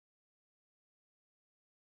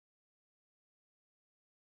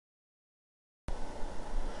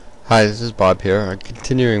Hi, this is Bob here. I'm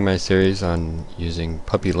continuing my series on using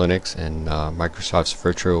Puppy Linux and Microsoft's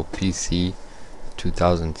Virtual PC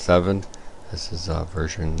 2007. This is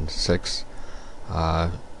version 6.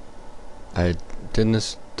 I done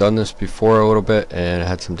this before a little bit and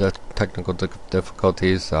had some technical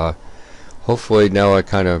difficulties. Hopefully now I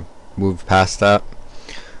kind of moved past that.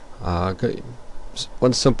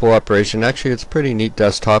 One simple operation. Actually, it's a pretty neat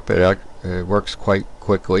desktop. It works quite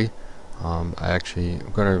quickly. I'm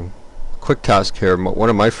going to quick task here.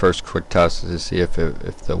 One of my first quick tasks is to see if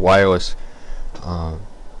the wireless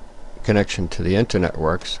connection to the internet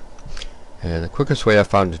works. And the quickest way I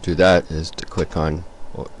found to do that is to click on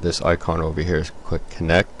this icon over here. Click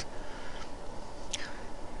connect,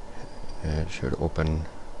 and it should open.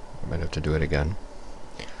 I might have to do it again.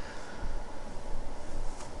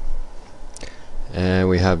 And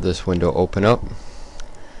we have this window open up,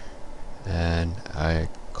 and I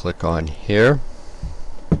click on here.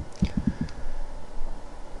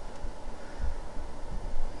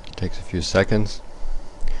 It takes a few seconds,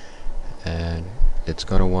 and it's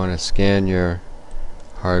going to want to scan your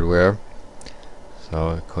hardware. So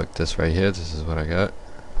I click this right here. This is what I got.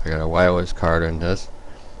 I got a wireless card in this.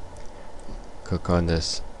 Click on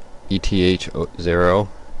this ETH0.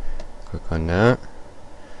 Click on that.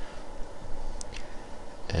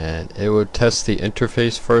 And it would test the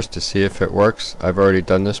interface first to see if it works. I've already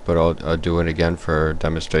done this, but I'll do it again for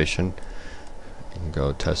demonstration. You can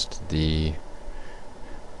go test the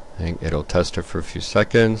thing. It'll test it for a few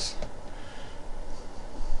seconds,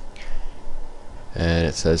 and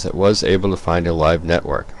it says it was able to find a live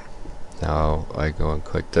network. Now I go and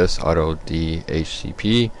click this auto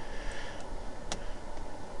DHCP.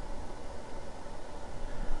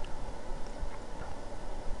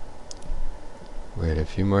 Wait a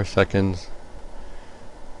few more seconds,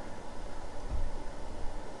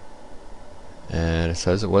 and it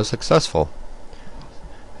says it was successful.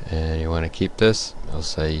 And you want to keep this. I'll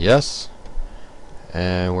say yes,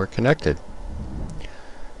 and we're connected.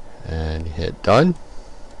 And hit done,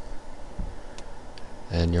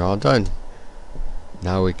 and you're all done.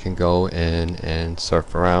 Now we can go in and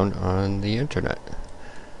surf around on the internet.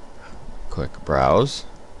 Click browse.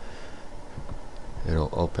 It'll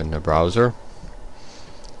open the browser,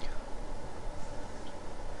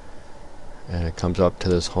 and it comes up to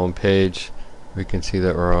this home page. We can see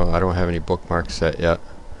that I don't have any bookmarks set yet.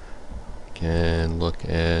 Can look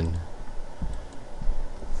in.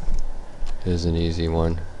 Here's an easy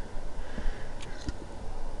one.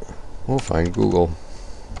 We'll find Google.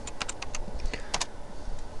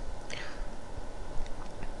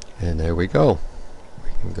 And there we go. We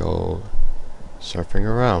can go surfing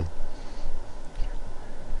around.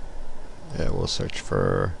 Yeah, we'll search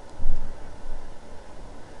for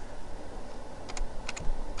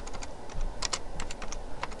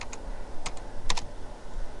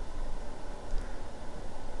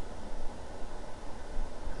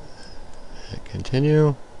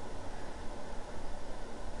continue,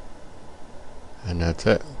 and that's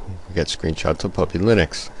it. We get screenshots of Puppy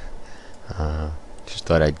Linux. Just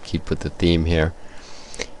thought I'd keep with the theme here.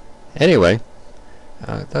 Anyway,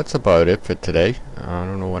 that's about it for today. I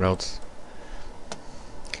don't know what else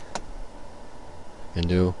I can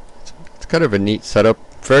do. It's kind of a neat setup,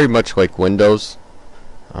 very much like Windows.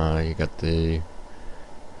 You got the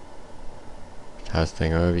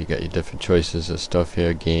testing of, you got your different choices of stuff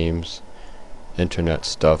here, games, internet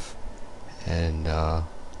stuff, and all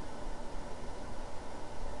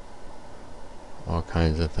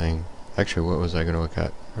kinds of things. Actually, what was I going to look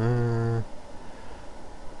at?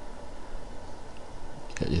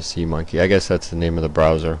 Got your Sea Monkey. I guess that's the name of the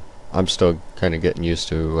browser. I'm still kind of getting used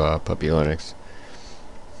to Puppy Linux.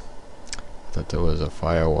 I thought there was a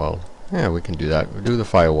firewall. Yeah, we can do that. We'll do the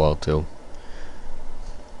firewall too.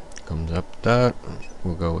 Comes up that.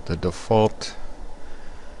 We'll go with the default.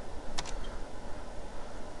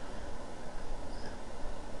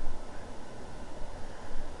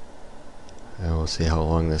 And we'll see how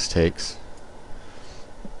long this takes.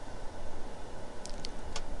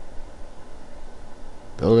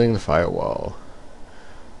 Building the firewall.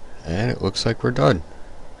 And it looks like we're done.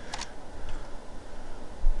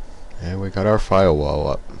 And we got our firewall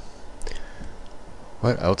up.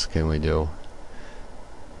 What else can we do?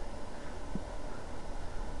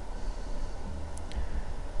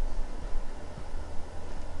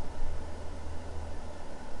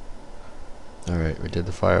 Alright, we did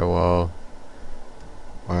the firewall.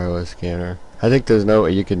 Wireless scanner. I think there's no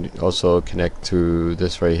way you can also connect to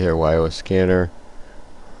this right here, wireless scanner.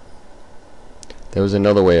 There was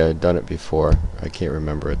another way I'd done it before. I can't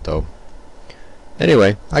remember it though.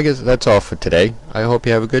 Anyway, I guess that's all for today. I hope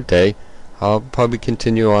you have a good day. I'll probably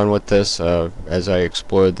continue on with this as I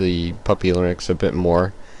explore the Puppy Linux a bit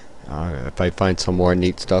more. If I find some more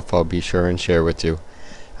neat stuff, I'll be sure and share with you.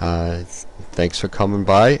 Thanks for coming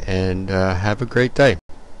by, and have a great day.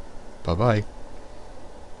 Bye bye.